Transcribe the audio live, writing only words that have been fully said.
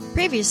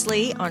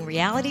Previously on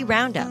Reality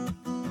Roundup.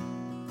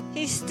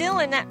 He's still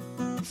in that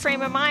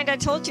frame of mind. I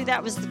told you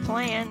that was the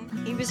plan.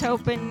 He was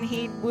hoping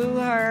he'd woo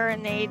her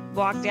and they'd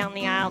walk down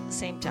the aisle at the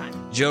same time.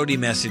 Jody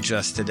messaged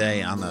us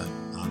today on the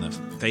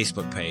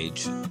Facebook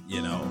page,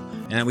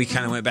 and we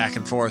kind of went back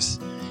and forth.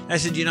 I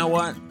said, you know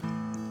what?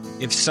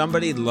 If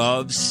somebody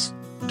loves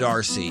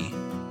Darcey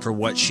for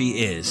what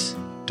she is,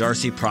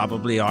 Darcey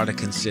probably ought to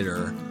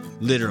consider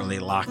literally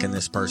locking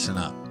this person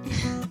up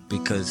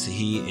because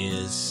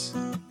he's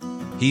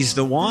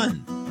the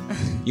one.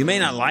 You may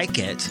not like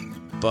it,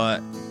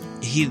 but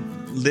he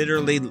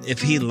literally,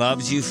 if he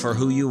loves you for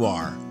who you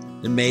are,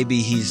 then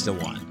maybe he's the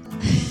one.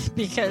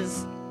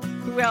 Because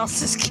who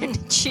else is going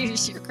to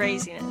choose your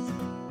craziness?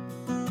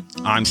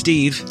 I'm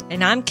Steve.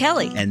 And I'm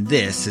Kelly. And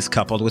this is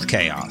Coupled with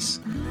Chaos.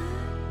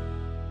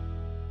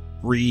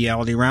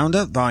 Reality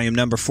Roundup, volume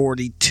number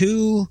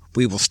 42.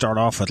 We will start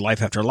off with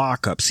Life After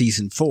Lockup,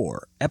 season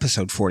 4,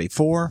 episode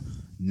 44.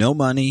 No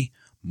money,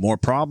 more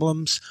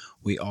problems.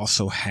 We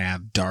also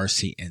have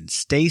Darcey and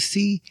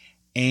Stacey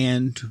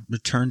and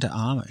Return to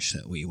Amish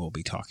that we will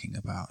be talking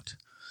about.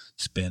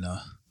 It's been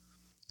a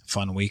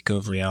fun week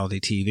of reality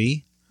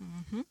TV.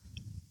 Mm-hmm.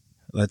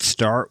 Let's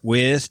start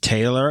with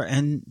Taylor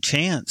and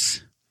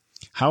Chance.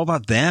 How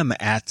about them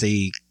at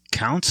the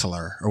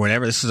counselor or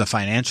whatever? This is a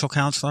financial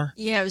counselor?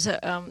 Yeah, it was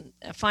a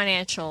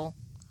financial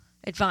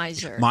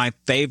advisor. My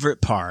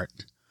favorite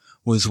part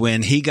was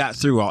when he got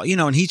through all,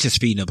 and he's just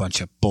feeding a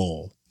bunch of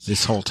bull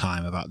this whole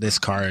time about this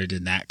card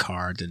and that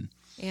card. And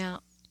yeah,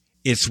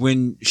 it's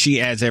when she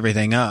adds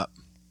everything up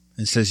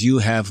and says, you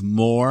have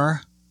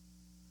more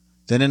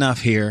than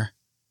enough here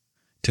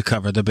to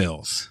cover the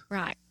bills.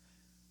 Right.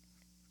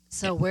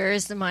 So where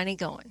is the money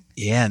going?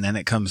 Yeah, and then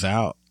it comes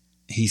out.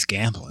 He's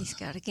gambling. He's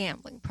got a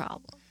gambling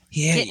problem.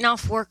 Yeah. Getting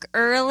off work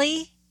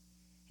early,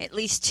 at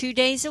least 2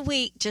 days a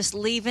week, just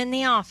leaving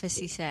the office,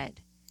 he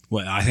said.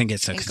 Well, I think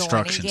it's a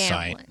construction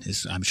site,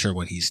 is I'm sure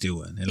what he's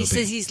doing. He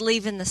says he's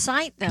leaving the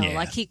site, though,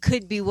 like he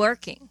could be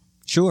working.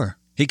 Sure.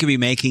 He could be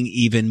making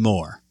even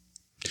more.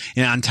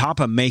 And on top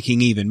of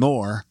making even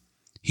more,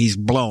 he's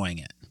blowing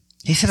it.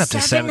 He said up to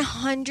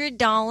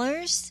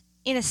 $700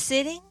 in a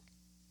sitting?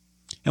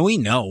 And we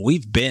know,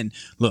 we've been,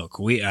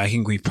 I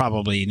think we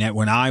probably,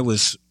 when I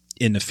was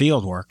in the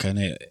field working,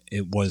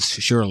 it was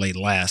surely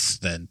less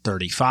than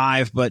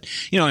 35, but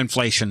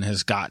inflation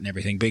has gotten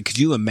everything big. Could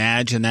you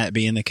imagine that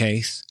being the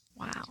case?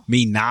 Wow.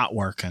 Me not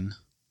working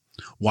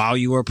while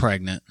you were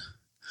pregnant,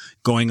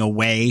 going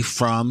away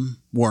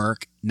from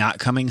work, not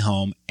coming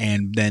home,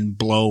 and then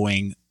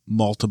blowing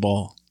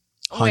multiple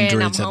hundreds of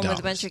dollars. And I'm home with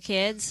a bunch of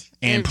kids.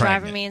 And They're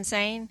driving me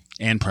insane.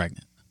 And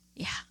pregnant.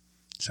 Yeah.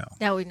 So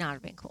that would not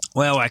have been cool.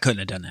 Well, I couldn't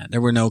have done that.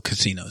 There were no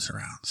casinos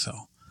around, so.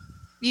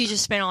 You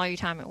just spent all your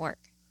time at work.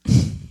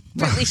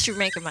 But at least you're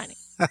making money.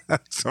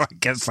 So I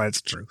guess that's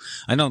true.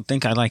 I don't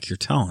think I like your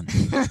tone.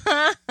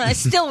 I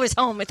still was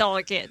home with all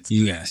the kids.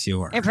 Yes, you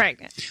were. And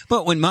pregnant.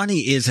 But when money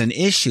is an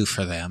issue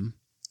for them,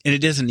 and it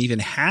doesn't even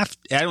have,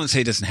 I don't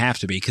say it doesn't have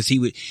to be, because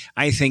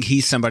I think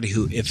he's somebody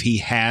who, if he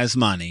has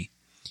money,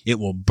 it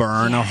will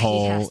burn a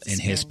hole in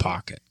his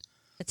pocket.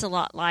 It's a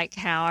lot like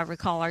how I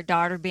recall our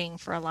daughter being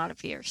for a lot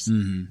of years.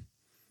 Mm-hmm.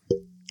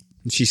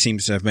 And she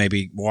seems to have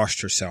maybe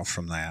washed herself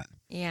from that.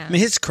 Yeah. I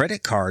mean, his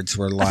credit cards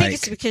were like... I think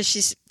it's because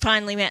she's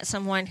finally met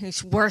someone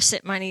who's worse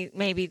at money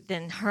maybe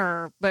than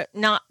her, but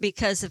not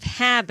because of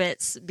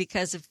habits,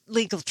 because of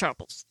legal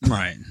troubles.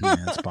 Right. Yeah,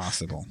 it's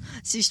possible.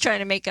 She's trying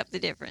to make up the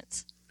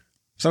difference.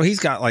 So he's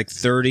got like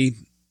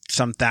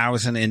 30-some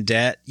thousand in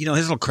debt. His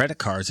little credit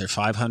cards are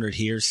 500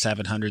 here,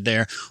 700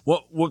 there.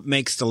 What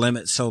makes the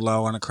limit so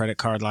low on a credit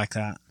card like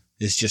that?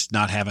 Is just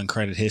not having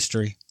credit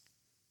history?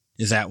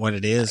 Is that what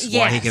it is? Yes.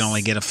 Why he can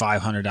only get a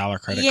 $500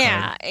 credit card?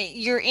 Yeah,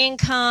 your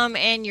income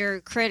and your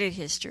credit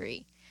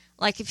history.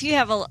 Like if you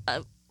have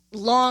a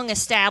long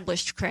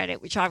established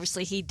credit, which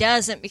obviously he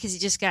doesn't because he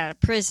just got out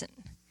of prison,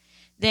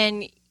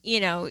 then,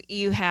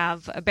 you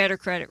have a better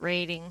credit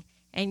rating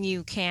and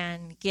you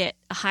can get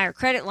a higher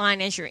credit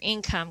line as your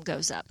income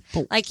goes up.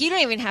 Oh. Like you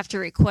don't even have to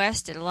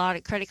request it. A lot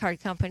of credit card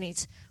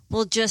companies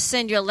will just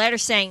send you a letter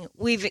saying,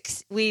 we've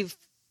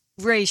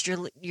raised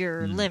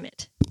your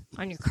limit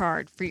on your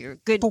card for your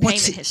good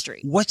payment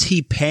history. What's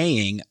he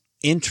paying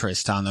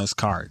interest on those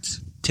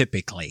cards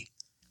typically?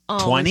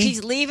 20? If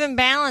he's leaving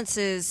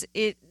balances,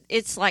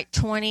 it's like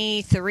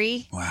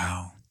 23.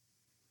 Wow.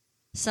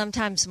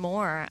 Sometimes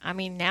more. I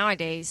mean,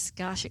 nowadays,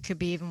 gosh, it could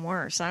be even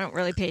worse. I don't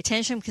really pay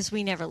attention because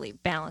we never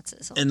leave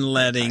balances. And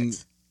letting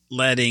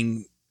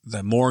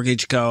the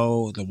mortgage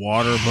go, the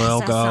water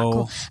bill go.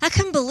 Cool. I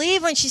couldn't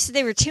believe when she said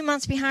they were 2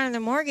 months behind on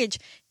their mortgage.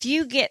 If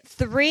you get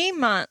 3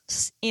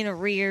 months in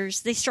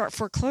arrears, they start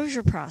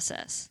foreclosure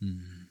process.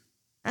 Mm-hmm.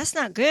 That's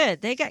not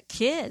good. They got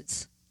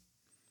kids.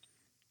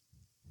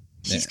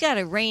 She's got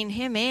to rein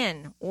him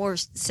in or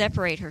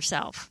separate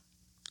herself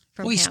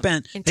from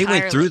him entirely. They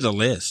went through the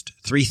list.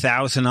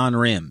 $3,000 on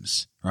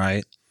rims,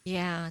 right?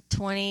 Yeah,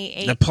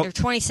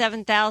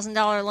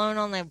 $27,000 loan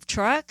on the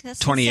truck. That's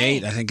 28,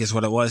 insane. I think, is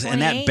what it was. 28?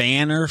 And that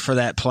banner for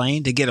that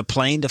plane, to get a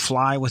plane to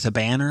fly with a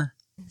banner.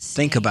 Insane.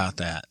 Think about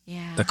that.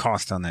 Yeah. The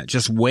cost on that.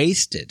 Just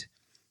wasted.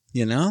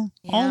 Yeah.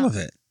 All of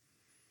it.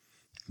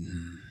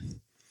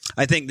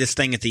 I think this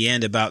thing at the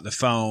end about the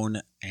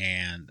phone,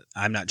 and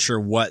I'm not sure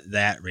what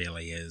that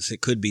really is.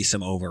 It could be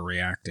some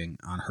overreacting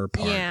on her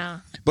part. Yeah.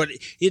 But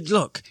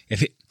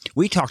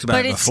we talked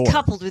about it before. But it's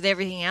coupled with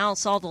everything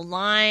else, all the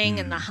lying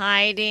and the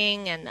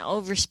hiding and the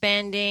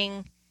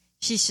overspending.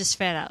 She's just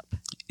fed up.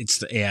 It's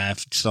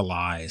the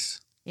lies.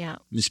 Yeah.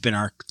 It's been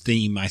our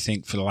theme, I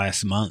think, for the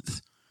last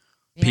month.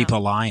 Yeah.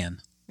 People lying.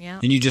 Yeah.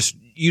 And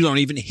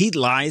he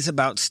lies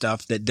about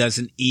stuff that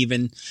doesn't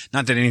even,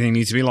 not that anything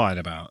needs to be lied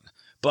about,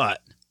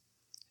 but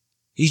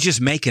he's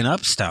just making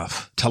up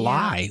stuff to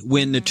lie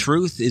when the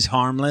truth is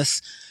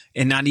harmless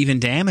and not even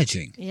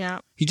damaging. Yeah.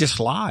 He just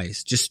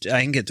lies.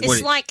 I can get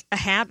it's like a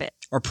habit.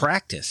 Or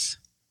practice.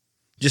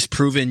 Just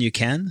proving you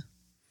can.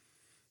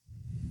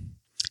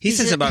 He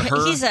says about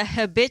her. He's a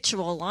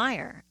habitual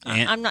liar.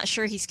 I'm not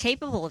sure he's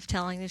capable of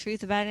telling the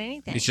truth about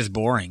anything. It's just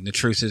boring. The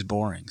truth is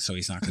boring, so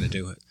he's not going to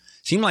do it.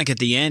 Seemed like at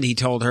the end he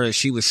told her that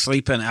she was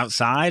sleeping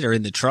outside or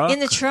in the truck. In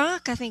the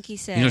truck, I think he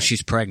said. You know,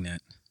 she's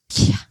pregnant.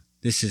 Yeah.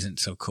 This isn't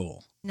so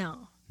cool.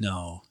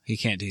 No, he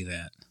can't do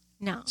that.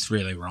 No. It's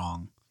really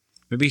wrong.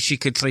 Maybe she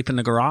could sleep in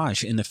the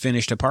garage in the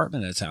finished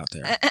apartment that's out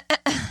there.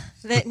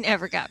 That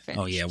never got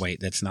finished. Oh, yeah, wait,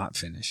 that's not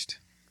finished.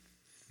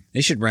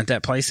 They should rent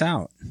that place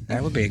out.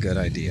 That would be a good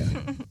idea.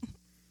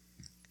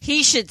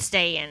 He should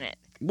stay in it.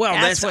 Well,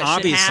 that's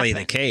obviously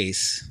the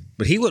case.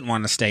 But he wouldn't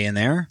want to stay in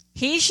there.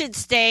 He should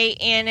stay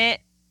in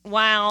it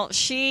while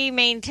she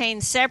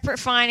maintains separate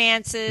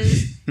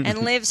finances and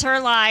lives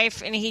her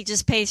life, and he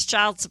just pays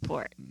child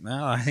support.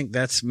 Well, I think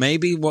that's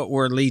maybe what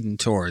we're leading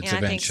towards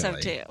eventually.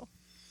 I think so,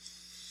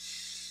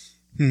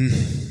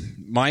 too.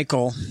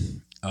 Michael,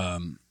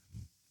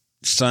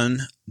 son,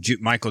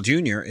 Michael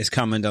Jr., is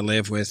coming to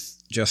live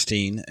with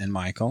Justine and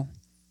Michael.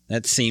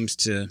 That seems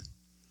to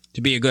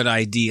be a good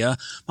idea.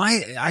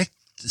 I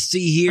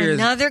see here...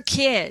 Another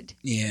kid.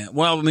 Yeah.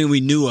 Well, I mean,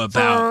 we knew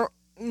about... For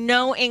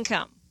no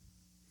income.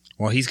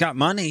 Well, he's got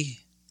money.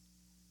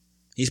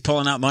 He's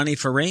pulling out money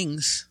for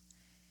rings.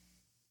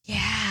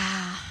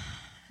 Yeah.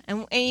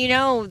 And you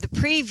know, the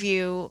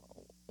preview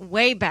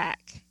way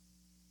back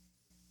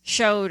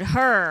showed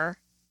her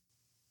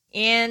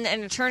in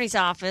an attorney's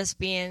office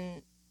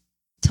being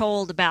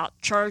told about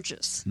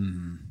charges.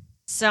 Mm-hmm.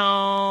 So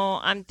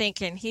I'm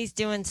thinking he's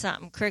doing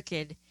something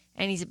crooked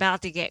and he's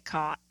about to get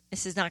caught.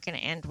 This is not going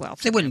to end well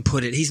for him. They wouldn't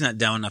put it, he's not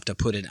dumb enough to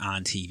put it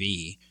on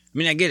TV. I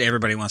mean, I get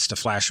everybody wants to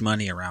flash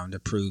money around to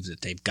prove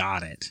that they've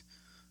got it,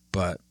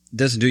 but it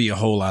doesn't do you a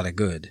whole lot of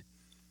good.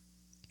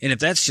 And if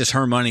that's just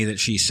her money that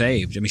she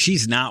saved, I mean,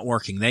 she's not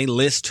working. They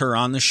list her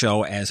on the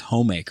show as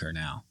homemaker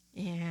now.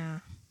 Yeah.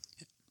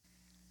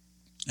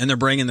 And they're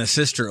bringing the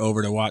sister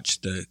over to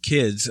watch the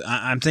kids.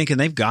 I'm thinking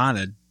they've got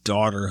a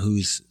daughter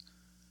who's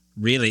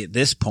really, at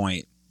this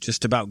point,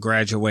 just about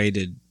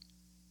graduated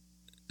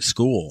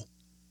school.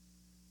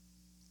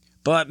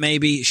 But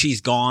maybe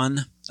she's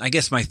gone. I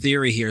guess my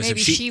theory here is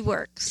maybe if she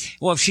works.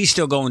 Well, if she's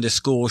still going to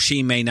school,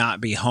 she may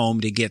not be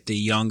home to get the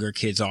younger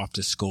kids off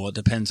to school. It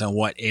depends on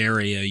what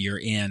area you're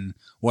in,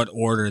 what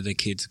order the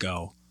kids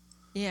go.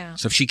 Yeah.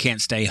 So if she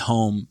can't stay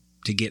home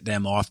to get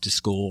them off to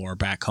school or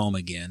back home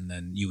again,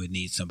 then you would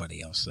need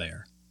somebody else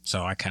there.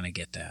 So I kind of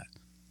get that.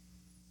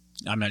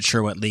 I'm not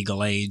sure what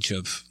legal age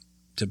of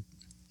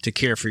to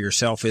care for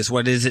yourself is.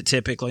 What is it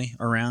typically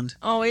around?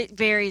 Oh, it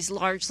varies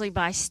largely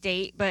by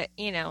state, but,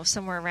 you know,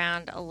 somewhere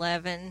around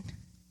 11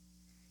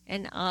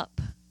 and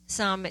up.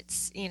 Some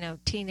it's, you know,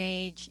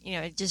 teenage, you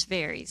know, it just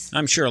varies.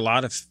 I'm sure a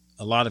lot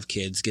of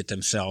kids get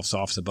themselves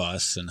off the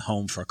bus and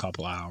home for a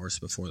couple hours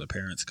before the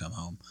parents come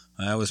home.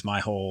 That was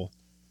my whole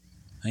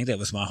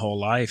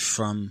life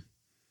from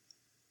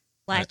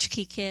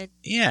Latchkey kid.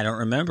 Yeah, I don't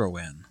remember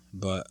when,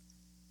 but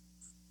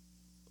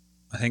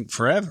I think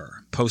forever.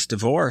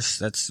 Post-divorce,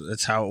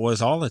 that's how it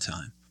was all the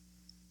time.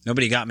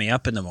 Nobody got me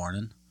up in the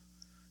morning.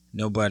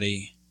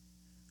 Nobody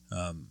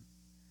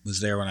was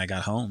there when I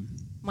got home.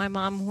 My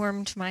mom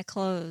warmed my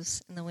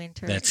clothes in the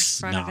winter in That's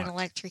front of an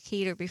electric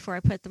heater before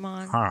I put them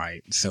on. All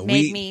right. So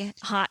made me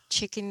hot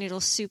chicken noodle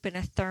soup in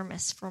a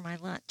thermos for my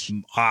lunch.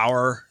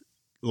 Our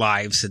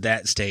lives at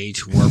that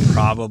stage were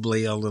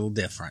probably a little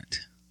different.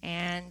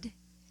 And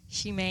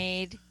she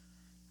made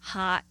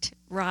hot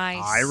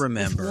rice. I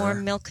remember with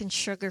warm milk and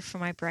sugar for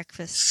my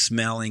breakfast.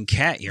 Smelling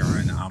cat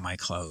urine on my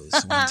clothes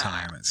one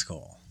time at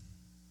school.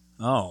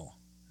 Oh,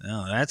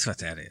 no, that's what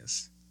that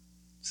is.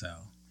 So,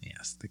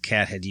 yes, the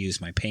cat had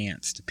used my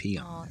pants to pee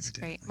on. Oh, that's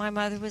great. My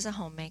mother was a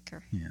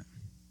homemaker. Yeah.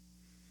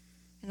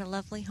 In a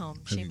lovely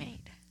home she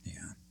made. Yeah.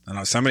 I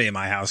know somebody in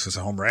my house was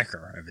a home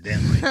wrecker,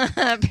 evidently.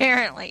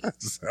 Apparently.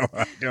 So,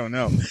 I don't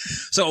know.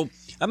 So,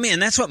 I mean,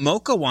 that's what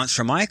Mocha wants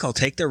from Michael.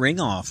 Take the ring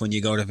off when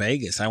you go to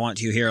Vegas. I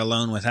want you here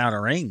alone without a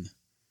ring.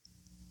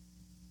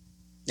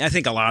 I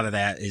think a lot of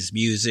that is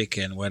music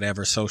and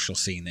whatever social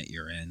scene that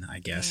you're in, I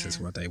guess, is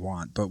what they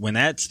want. But when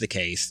that's the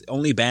case,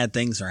 only bad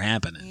things are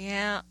happening.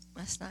 Yeah,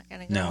 that's not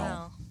going to go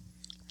well.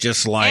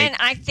 Just like... And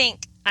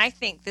I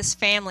think this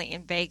family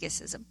in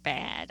Vegas is a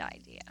bad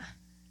idea.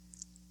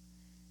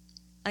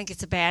 I think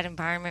it's a bad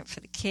environment for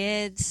the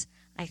kids.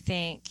 I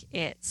think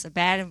it's a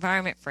bad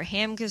environment for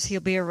him because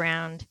he'll be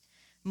around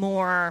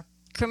more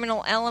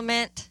criminal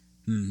element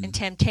and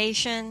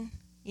temptation,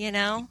 you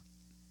know?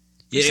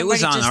 Yeah, it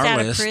was on just our out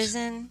list. Of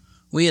prison.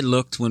 We had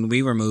looked when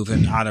we were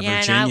moving out of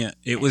Virginia.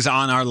 It was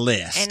on our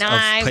list and of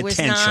I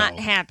potential. was not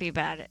happy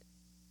about it.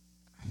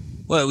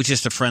 Well, it was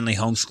just a friendly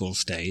homeschool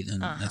state,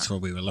 and that's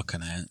what we were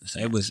looking at. So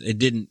it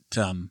didn't.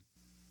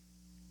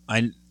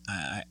 I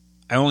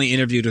only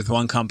interviewed with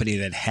one company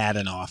that had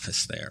an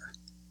office there.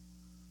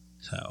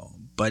 So,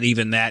 but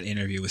even that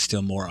interview was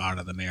still more out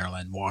of the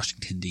Maryland,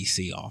 Washington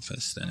D.C.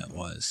 office than it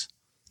was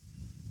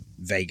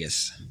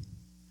Vegas.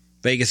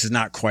 Vegas is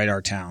not quite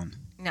our town.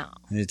 No,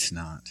 it's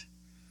not.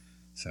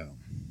 So,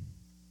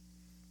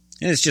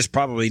 and it's just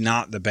probably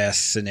not the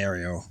best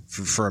scenario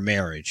for a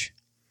marriage.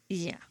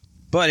 Yeah.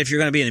 But if you're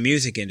going to be in the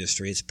music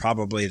industry, it's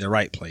probably the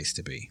right place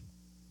to be.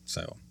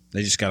 So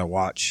they just got to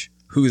watch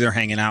who they're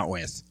hanging out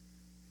with.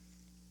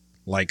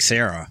 Like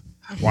Sarah,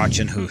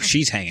 watching who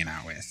she's hanging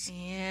out with.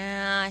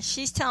 Yeah,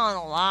 she's telling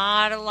a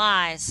lot of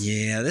lies.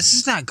 Yeah, this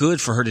is not good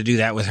for her to do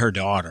that with her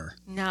daughter.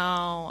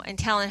 No, and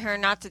telling her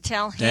not to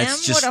tell him.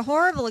 That's just, what a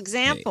horrible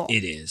example.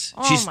 It is.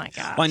 Oh, my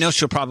gosh. Well, I know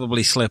she'll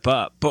probably slip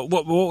up. But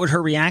what would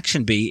her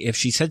reaction be if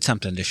she said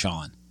something to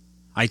Sean?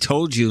 I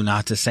told you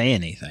not to say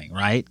anything,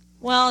 right?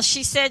 Well,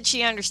 she said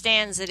she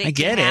understands that it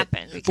can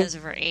happen because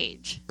of her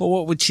age. But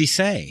what would she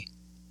say?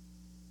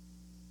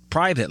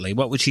 Privately,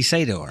 what would she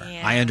say to her?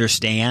 Yeah. I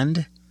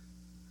understand.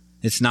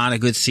 It's not a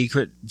good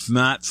secret.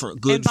 Not for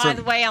good. And by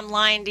the way, I'm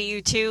lying to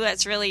you too.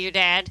 That's really your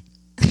dad.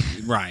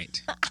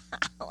 Right.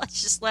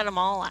 Let's just let them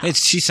all out.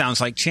 She sounds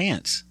like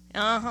Chance.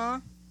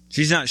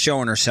 She's not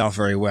showing herself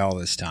very well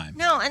this time.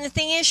 No, and the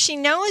thing is, she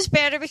knows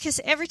better because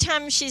every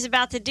time she's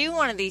about to do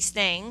one of these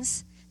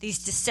things,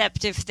 these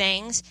deceptive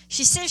things,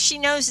 she says she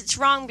knows it's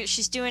wrong, but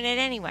she's doing it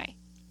anyway.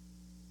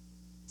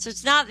 So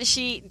it's not that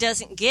she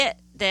doesn't get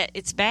that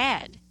it's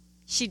bad.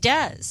 She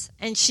does,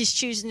 and she's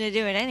choosing to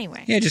do it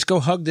anyway. Yeah, just go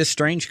hug this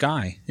strange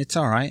guy. It's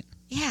all right.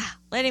 Yeah,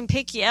 let him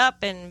pick you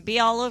up and be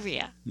all over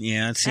you.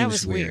 Yeah, it seems that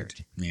was weird.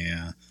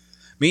 Yeah.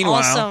 Meanwhile,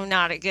 also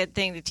not a good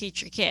thing to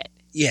teach your kid.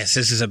 Yes,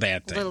 this is a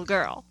bad thing. Little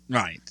girl.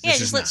 Right. Yeah,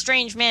 just let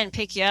strange men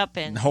pick you up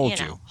and hold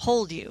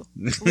you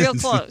real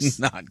close.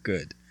 Not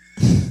good.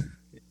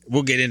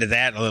 We'll get into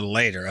that a little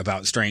later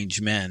about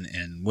strange men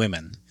and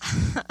women.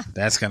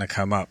 That's going to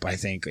come up, I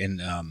think,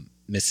 in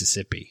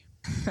Mississippi.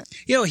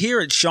 Here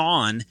at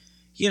Sean,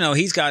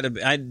 he's got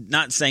I'm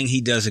not saying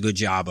he does a good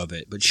job of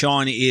it, but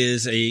Sean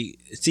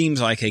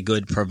seems like a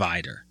good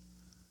provider.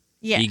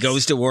 Yes. He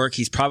goes to work.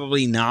 He's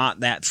probably not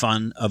that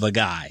fun of a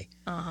guy.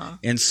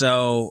 And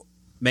so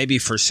maybe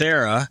for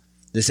Sarah,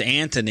 this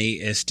Anthony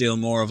is still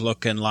more of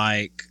looking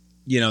like,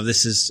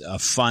 this is a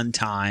fun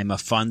time, a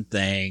fun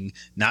thing,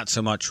 not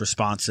so much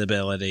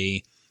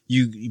responsibility.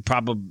 You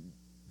probably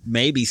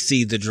maybe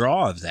see the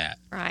draw of that.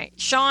 Right.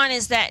 Sean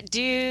is that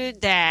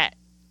dude that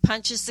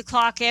punches the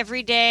clock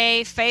every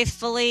day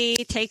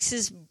faithfully, takes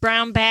his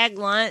brown bag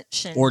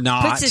lunch, and or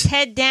not. Puts his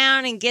head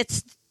down and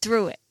gets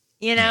through it.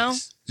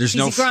 Yes. He's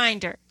a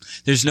grinder.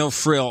 There's no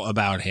frill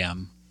about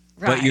him,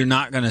 but you're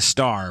not going to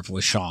starve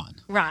with Sean.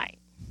 Right.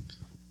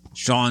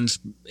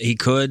 He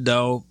could,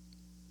 though,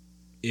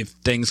 if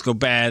things go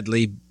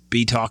badly,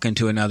 be talking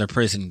to another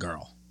prison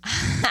girl.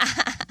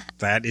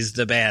 That is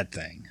the bad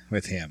thing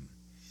with him.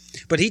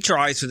 But he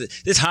tries with it.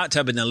 This hot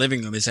tub in the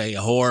living room is a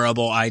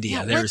horrible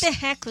idea. Yeah, what the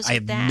heck was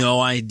with that? I have no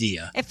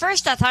idea. At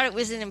first, I thought it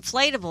was an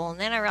inflatable, and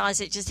then I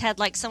realized it just had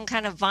like some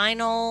kind of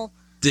vinyl.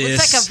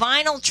 Looks like a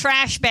vinyl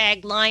trash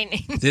bag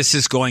lining. This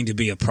is going to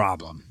be a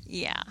problem.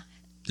 Yeah.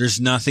 There's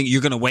nothing.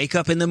 You're going to wake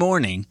up in the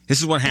morning. This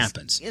is what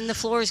happens. And the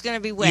floor is going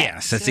to be wet.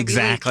 Yes, that's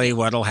exactly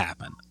what will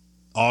happen.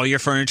 All your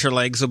furniture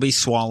legs will be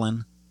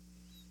swollen.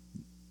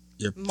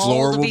 Your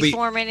floor will be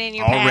forming in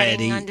your already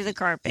padding under the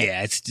carpet.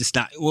 Yeah, it's just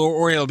not,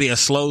 or it'll be a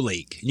slow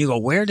leak. And you go,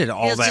 where did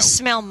all It'll just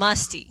smell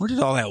musty. Where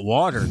did all that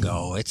water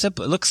go? It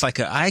looks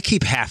like I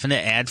keep having to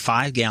add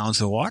 5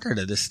 gallons of water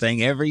to this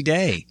thing every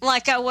day.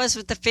 Like I was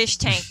with the fish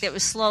tank that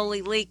was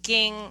slowly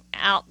leaking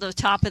out the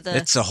top of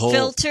the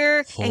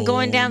filter and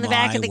going down the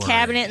back of the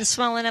cabinet and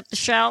swelling up the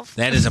shelf.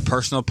 That is a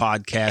personal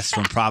podcast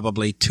from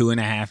probably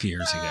 2.5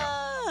 years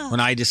ago. When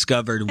I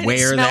discovered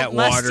where that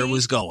water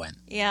was going.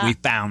 Yeah. We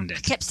found it.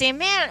 I kept saying,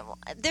 man,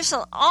 there's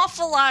an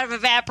awful lot of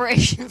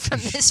evaporation from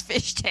this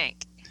fish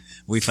tank.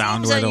 We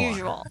found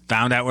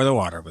found out where the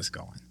water was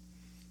going.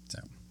 So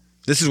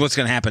this is what's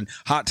going to happen.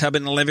 Hot tub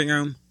in the living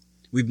room.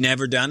 We've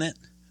never done it.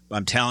 But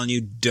I'm telling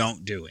you,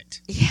 don't do it.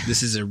 Yeah.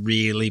 This is a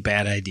really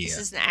bad idea. This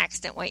is an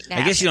accident waiting to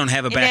happen. I guess you don't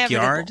have a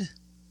backyard.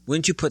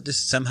 Wouldn't you put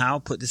this in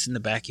the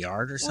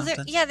backyard or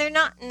something? They're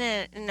not in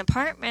an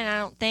apartment, I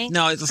don't think.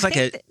 No, it's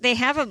like they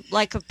have a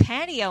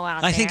patio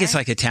out there. I think it's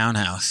like a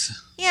townhouse.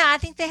 Yeah, I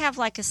think they have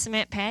like a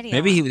cement patio.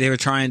 Maybe they were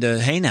trying to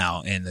hang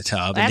out in the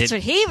tub. That's what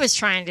he was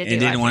trying to do.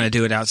 And didn't want to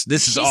do it out.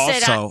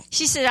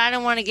 She said, I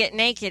don't want to get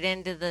naked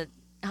into the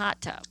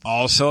hot tub.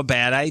 Also a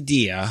bad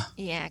idea.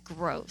 Yeah,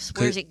 gross.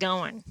 Where's it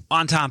going?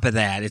 On top of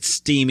that, it's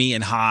steamy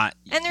and hot.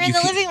 And they're in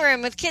the living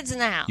room with kids in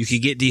the house. You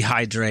could get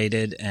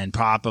dehydrated and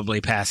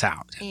probably pass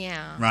out.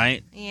 Yeah.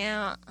 Right?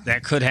 Yeah.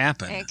 That could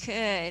happen. It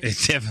could. It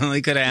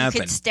definitely could happen.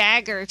 You could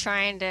stagger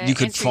trying to you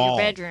could enter fall.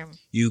 your bedroom.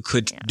 You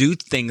could do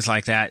things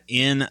like that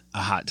in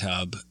a hot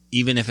tub,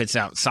 even if it's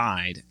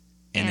outside,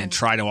 and then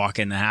try to walk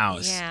in the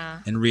house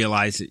and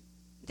realize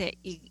that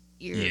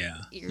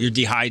you're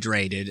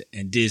dehydrated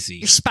and dizzy.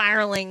 You're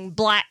spiraling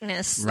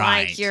blackness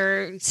like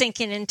you're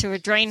sinking into a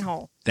drain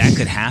hole. That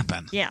could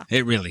happen. Yeah.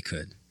 It really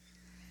could.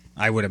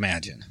 I would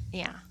imagine.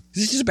 Yeah.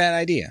 This is just a bad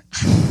idea.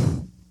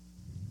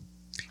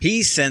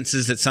 He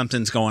senses that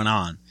something's going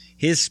on.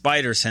 His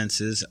spider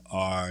senses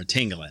are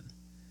tingling.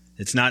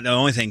 It's not the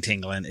only thing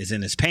tingling is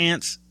in his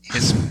pants.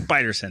 His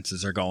spider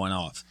senses are going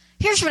off.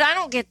 Here's what I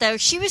don't get, though.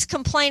 She was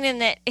complaining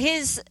that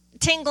his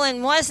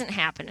tingling wasn't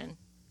happening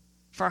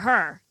for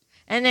her.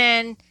 And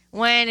then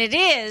when it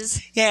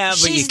is,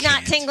 she's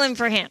not tingling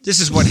for him. This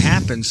is what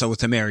happens, though,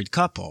 with a married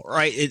couple,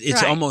 right?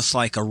 It's almost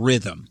like a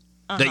rhythm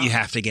that you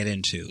have to get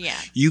into. Yeah.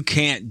 You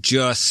can't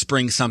just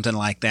spring something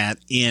like that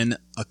in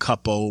a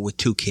couple with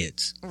 2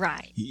 kids.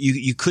 Right.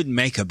 You couldn't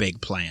make a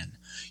big plan.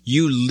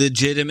 You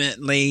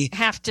legitimately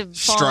have to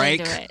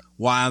strike into it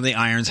while the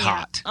iron's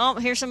hot. Oh,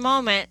 here's a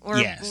moment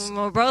where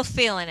we're both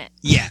feeling it.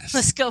 Yes.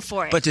 Let's go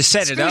for it. But to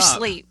set it up,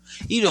 sleep.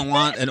 You don't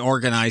want an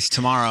organized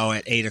tomorrow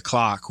at 8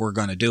 o'clock, we're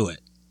going to do it.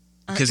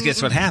 Because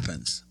guess what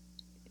happens?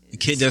 The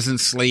kid doesn't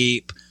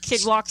sleep.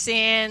 Kid walks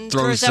in,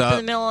 throws up in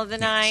the middle of the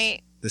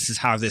night. This is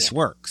how this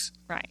works.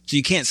 Right. So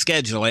you can't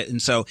schedule it.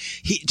 And so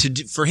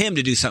for him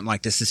to do something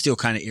like this is still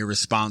kind of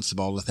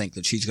irresponsible to think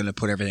that she's going to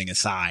put everything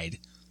aside.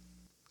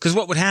 Because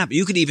what would happen?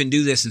 You could even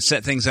do this and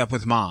set things up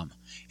with mom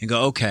and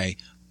go, okay,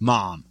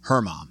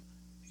 her mom,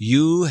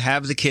 you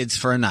have the kids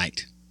for a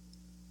night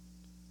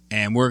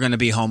and we're going to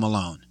be home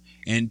alone.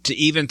 And to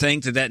even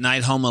think that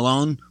night home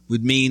alone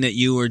would mean that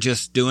you were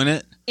just doing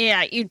it.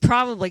 Yeah, you'd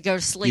probably go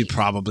to sleep. You'd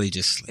probably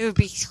just sleep. It would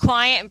be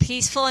quiet and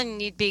peaceful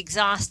and you'd be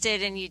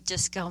exhausted and you'd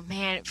just go,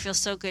 man, it feels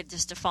so good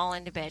just to fall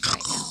into bed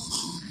right now.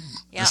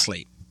 Yep.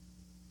 Asleep.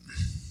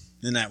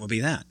 And that would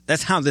be that.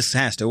 That's how this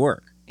has to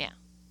work.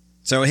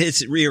 So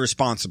it's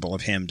irresponsible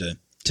of him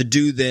to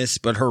do this,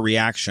 but her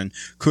reaction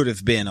could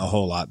have been a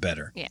whole lot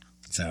better. Yeah.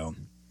 So,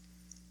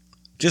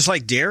 just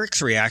like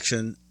Derek's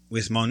reaction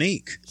with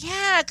Monique.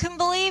 Yeah, I couldn't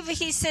believe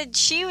he said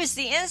she was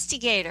the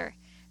instigator.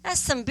 That's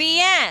some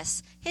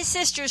BS. His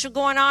sisters were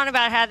going on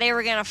about how they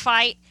were going to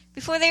fight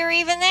before they were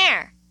even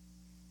there.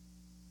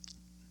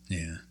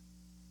 Yeah.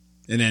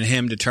 And then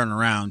him to turn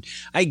around.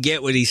 I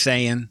get what he's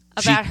saying.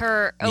 About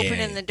her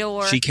opening the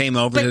door. She came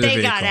over to the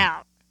vehicle. But they got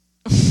out.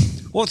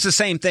 Well, it's the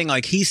same thing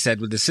like he said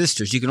with the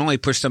sisters. You can only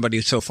push somebody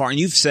so far. And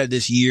you've said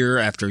this year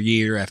after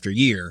year after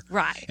year.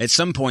 Right. At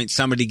some point,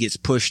 somebody gets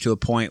pushed to a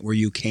point where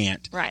you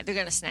can't. Right. They're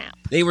going to snap.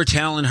 They were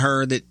telling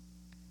her that,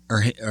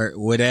 or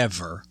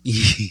whatever.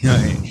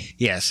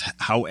 Yes.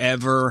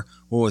 However,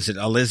 what was it?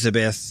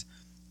 Elizabeth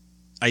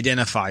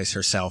identifies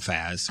herself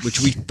as,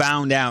 which we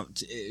found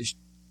out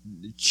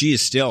she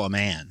is still a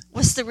man.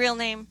 What's the real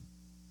name?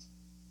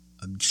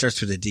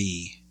 Starts with a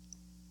D.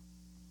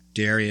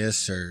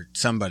 Darius or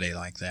somebody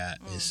like that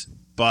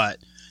but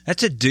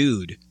that's a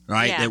dude,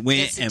 right? Yeah, that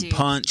went and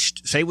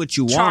punched. Say what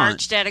you want.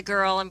 Charged at a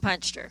girl and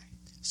punched her.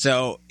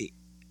 So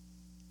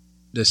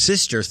the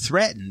sister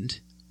threatened,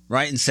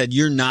 right, and said,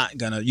 "You're not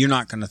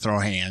gonna throw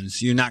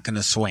hands. You're not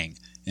gonna swing."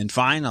 And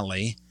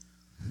finally,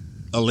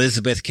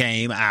 Elizabeth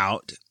came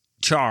out,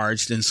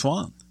 charged, and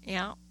swung.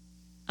 Yeah,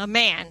 a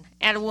man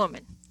at a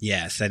woman.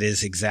 Yes, that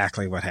is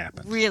exactly what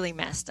happened. Really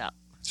messed up.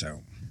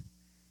 So.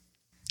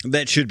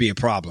 That should be a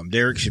problem.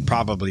 Derek should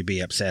probably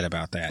be upset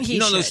about that. He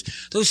should.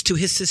 Those two,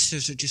 his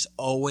sisters are just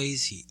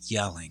always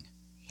yelling.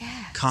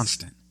 Yes.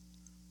 Constant.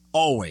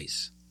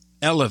 Always.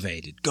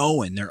 Elevated.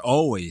 Going. They're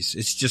always.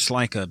 It's just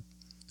like a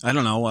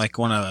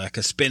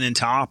spinning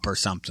top or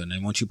something.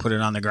 And once you put it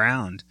on the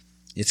ground,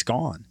 it's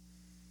gone.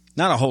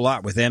 Not a whole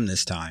lot with them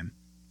this time.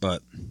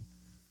 But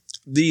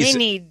they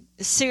need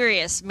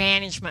serious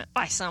management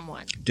by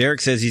someone.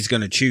 Derek says he's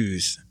going to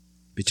choose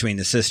between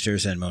the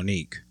sisters and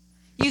Monique.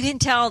 You can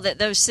tell that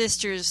those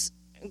sisters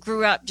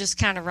grew up just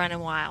kind of running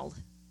wild.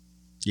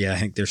 Yeah, I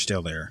think they're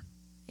still there.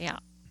 Yeah.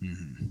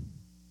 Mm-hmm.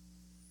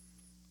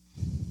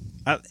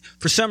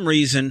 For some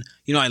reason,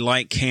 I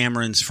like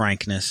Cameron's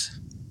frankness.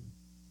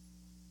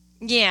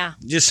 Yeah.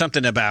 Just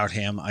something about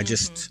him.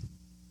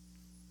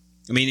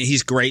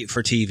 He's great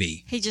for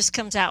TV. He just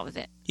comes out with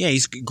it. Yeah,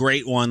 he's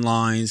great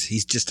one-lines.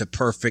 He's just a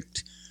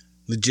perfect,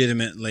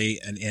 legitimately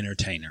an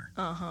entertainer.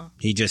 Uh-huh.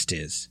 He just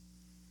is.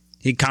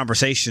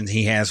 Conversations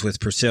he has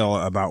with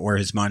Priscilla about where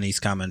his money's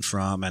coming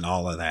from and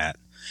all of that.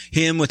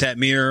 Him with that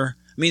mirror.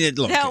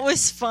 That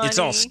was funny. It's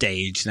all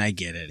staged, and I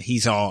get it.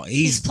 He's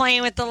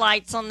playing with the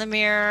lights on the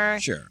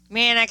mirror. Sure.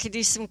 Man, I could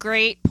do some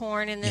great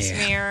porn in this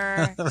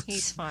mirror.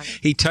 He's funny.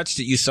 He touched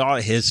it. You saw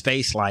his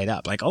face light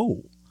up. Like,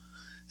 oh,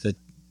 it's a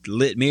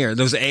lit mirror.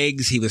 Those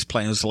eggs he was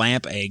playing, those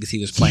lamp eggs he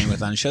was playing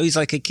with on the show. He's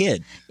like a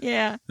kid.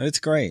 Yeah. That's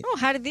great. Oh,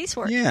 how did these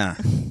work? Yeah.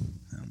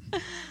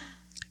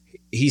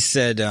 He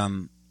said,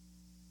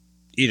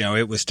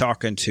 it was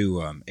talking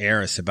to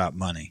Eris about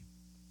money,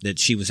 that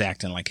she was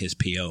acting like his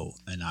PO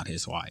and not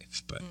his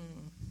wife. But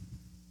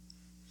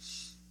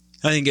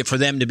I think for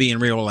them to be in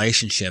real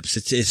relationships,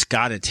 it's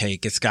got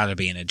to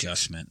be an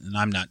adjustment. And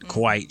I'm not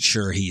quite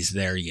sure he's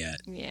there yet.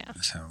 Yeah.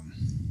 So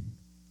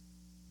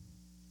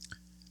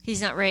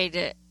he's not ready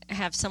to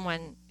have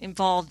someone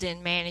involved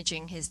in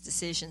managing his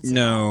decisions.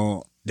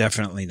 No,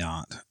 definitely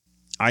not.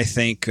 I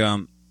think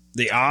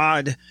the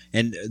odd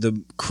and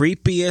the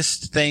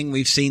creepiest thing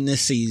we've seen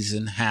this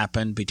season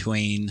happen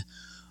between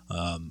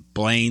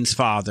Blaine's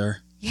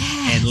father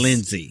and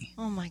Lindsay.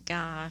 Oh, my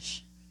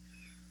gosh.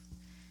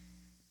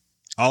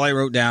 All I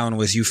wrote down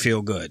was, "You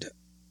feel good."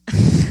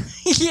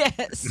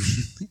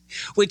 Yes.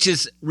 Which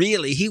is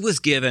really, he was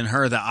giving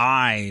her the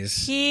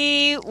eyes.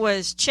 He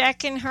was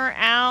checking her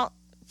out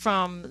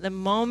from the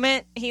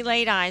moment he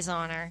laid eyes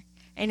on her.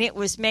 And it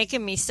was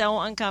making me so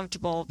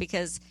uncomfortable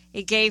because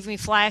it gave me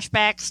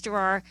flashbacks to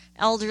our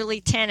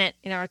elderly tenant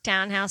in our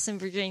townhouse in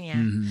Virginia.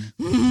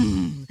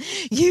 Mm-hmm.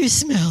 You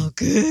smell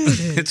good.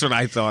 That's what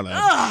I thought of.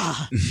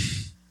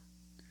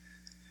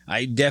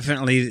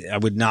 I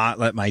would not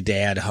let my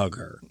dad hug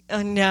her.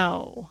 Oh,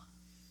 no.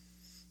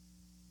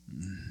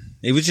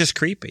 It was just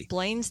creepy.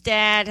 Blaine's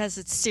dad has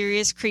a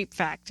serious creep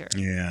factor.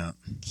 Yeah.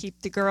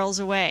 Keep the girls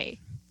away.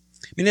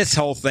 I mean, this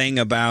whole thing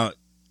about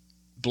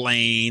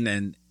Blaine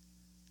and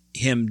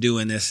him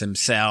doing this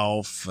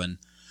himself, and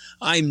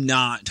I'm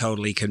not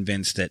totally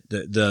convinced that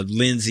the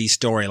Lindsay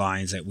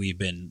storylines that we've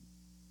been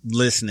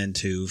listening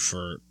to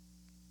for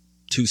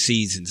 2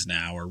 seasons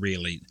now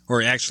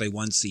or actually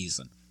 1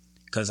 season,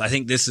 because I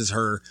think this is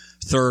her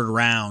 3rd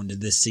round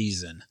this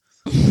season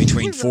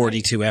between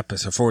 42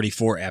 episodes,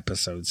 44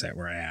 episodes that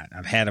we're at.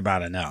 I've had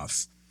about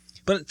enough.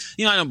 But,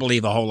 I don't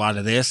believe a whole lot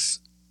of this.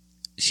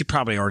 She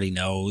probably already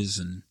knows,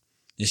 and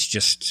it's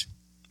just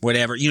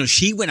whatever.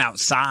 She went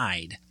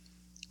outside.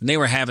 When they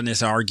were having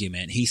this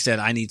argument, he said,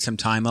 "I need some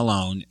time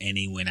alone," and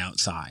he went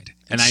outside.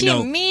 And she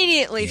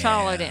immediately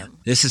followed him.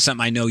 This is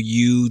something I know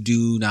you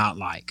do not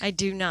like. I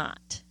do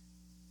not.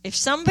 If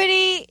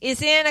somebody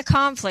is in a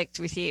conflict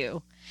with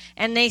you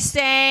and they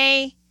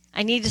say,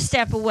 "I need to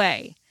step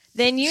away,"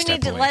 then you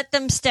need to let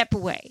them step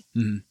away.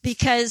 Mm-hmm.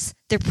 Because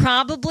they're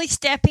probably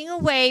stepping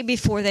away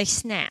before they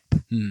snap.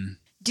 Mm.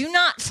 Do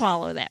not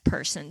follow that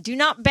person. Do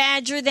not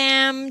badger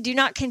them. Do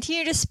not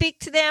continue to speak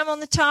to them on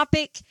the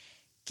topic.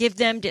 Give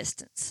them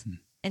distance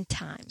and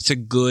time. It's a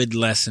good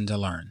lesson to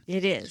learn.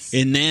 It is.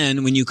 And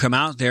then when you come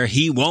out there,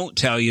 he won't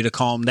tell you to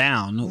calm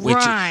down,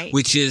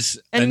 which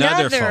is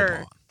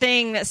another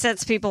thing that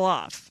sets people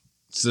off.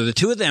 So the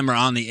two of them are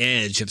on the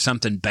edge of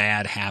something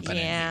bad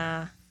happening.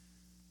 Yeah.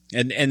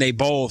 And they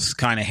both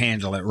kind of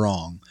handle it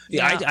wrong.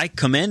 Yeah. I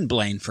commend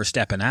Blaine for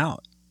stepping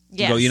out.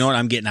 Yes. Go, you know what?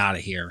 I'm getting out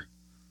of here.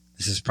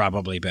 This is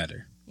probably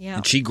better. Yeah.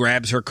 And she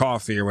grabs her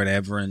coffee or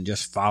whatever and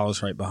just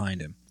follows right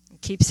behind him.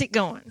 Keeps it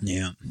going.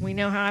 Yeah. We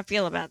know how I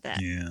feel about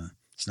that. Yeah.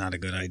 It's not a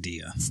good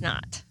idea. It's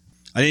not.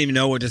 I didn't even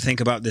know what to think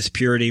about this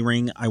purity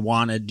ring I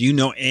wanted. Do you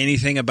know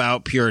anything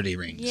about purity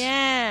rings?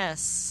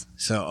 Yes.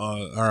 So,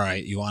 all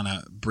right. You want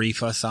to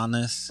brief us on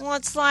this? Well,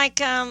 it's like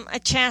a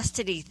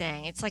chastity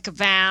thing. It's like a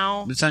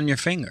vow. It's on your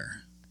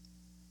finger.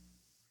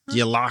 Huh?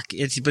 You lock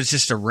it, but it's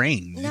just a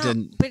ring. No,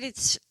 but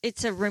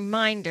it's a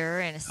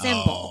reminder and a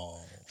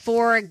symbol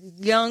for a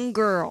young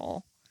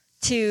girl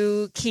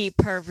to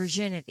keep her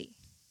virginity.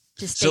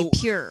 To stay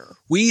pure.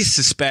 We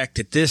suspect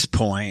at this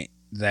point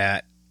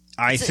that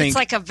it's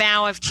like a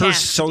vow of chastity. Her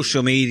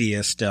social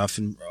media stuff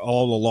and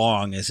all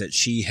along is that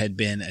she had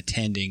been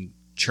attending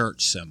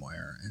church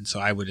somewhere. And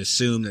so I would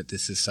assume that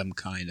this is some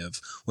kind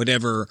of,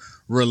 whatever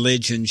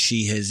religion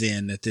she is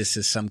in, that this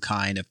is some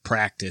kind of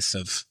practice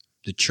of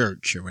the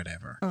church or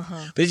whatever.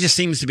 Uh-huh. But it just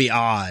seems to be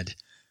odd,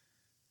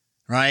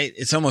 right?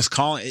 It's almost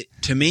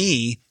to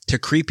me, to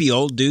creepy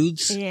old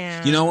dudes.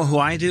 Yeah. You know who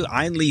I do?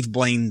 I leave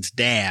Blaine's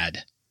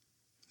dad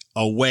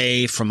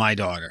away from my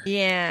daughter.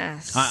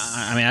 Yes.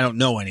 I mean, I don't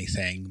know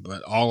anything,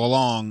 but all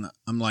along,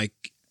 I'm like...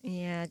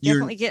 Yeah,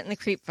 definitely getting the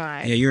creep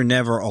vibe. Yeah, you're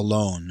never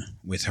alone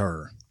with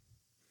her.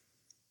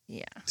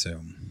 Yeah.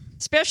 So...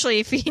 Especially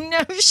if he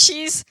knows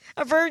she's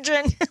a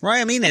virgin.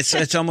 Right, I mean,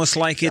 it's almost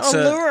like it's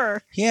a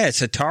lure. Yeah,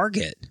 it's a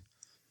target.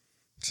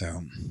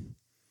 So...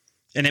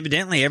 And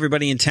evidently,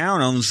 everybody in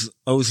town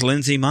owes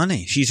Lindsay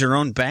money. She's her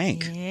own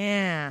bank.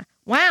 Yeah.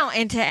 Wow,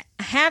 and to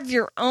have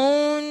your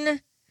own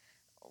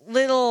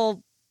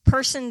little...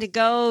 person to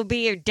go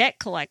be a debt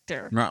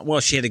collector. Right.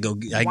 Well, she had to go.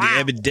 Wow.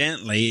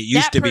 Evidently, it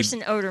used to be. That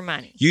person owed her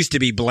money. Used to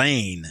be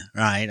Blaine,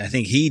 right? I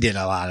think he did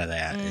a lot of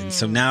that. And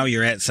so now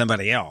you're at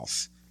somebody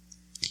else.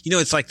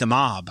 It's like the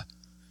mob.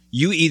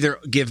 You either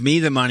give me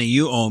the money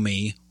you owe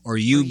me, or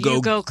you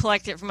go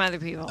collect it from other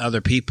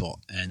people.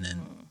 And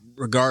then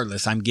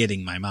regardless, I'm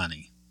getting my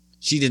money.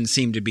 She didn't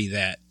seem to be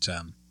that,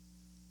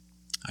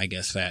 I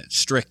guess, that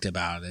strict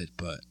about it,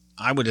 but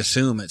I would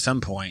assume at some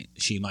point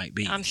she might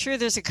be. I'm sure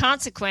there's a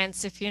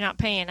consequence if you're not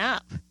paying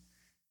up.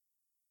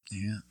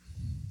 Yeah.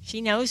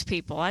 She knows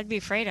people. I'd be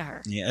afraid of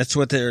her. Yeah, that's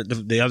what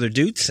the other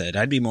dude said.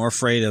 I'd be more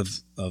afraid of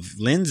of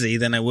Lindsay,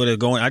 then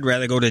I'd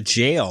rather go to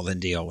jail than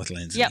deal with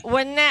Lindsay. Yeah,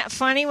 wasn't that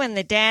funny when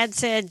the dad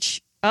said,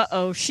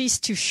 uh-oh, she's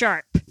too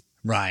sharp.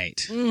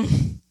 Right.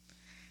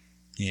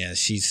 Yeah,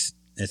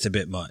 it's a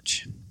bit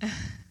much.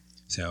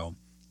 So.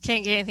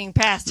 Can't get anything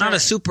past her. Not a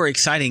super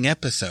exciting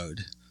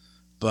episode,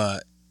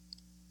 but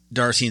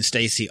Darcey and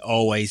Stacey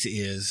always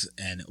is,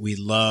 and we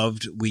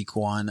loved week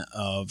 1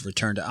 of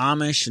Return to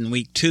Amish, and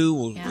week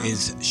 2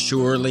 is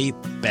surely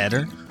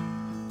better.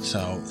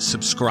 So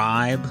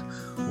subscribe,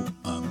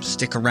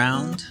 stick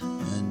around,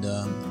 and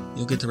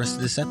you'll get the rest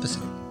of this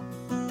episode.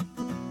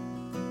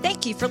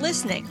 Thank you for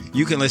listening.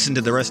 You can listen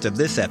to the rest of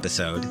this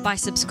episode by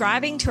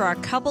subscribing to our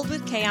Coupled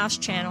with Chaos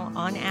channel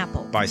on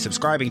Apple, by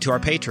subscribing to our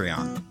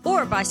Patreon,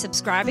 or by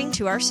subscribing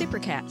to our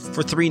Supercast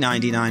for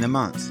 $3.99 a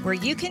month, where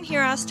you can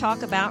hear us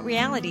talk about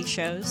reality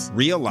shows,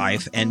 real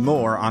life, and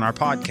more on our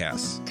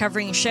podcasts,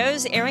 covering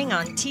shows airing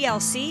on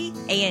TLC,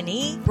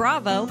 A&E,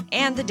 Bravo,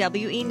 and the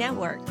WE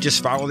Network.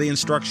 Just follow the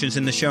instructions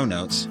in the show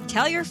notes.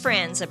 Tell your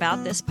friends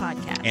about this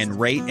podcast. And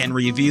rate and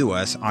review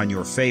us on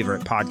your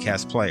favorite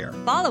podcast player.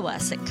 Follow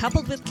us at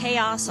Coupled with Chaos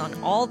on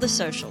all the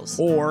socials.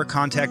 Or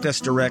contact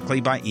us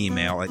directly by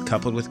email at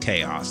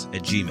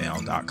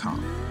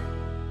coupledwithchaos@gmail.com.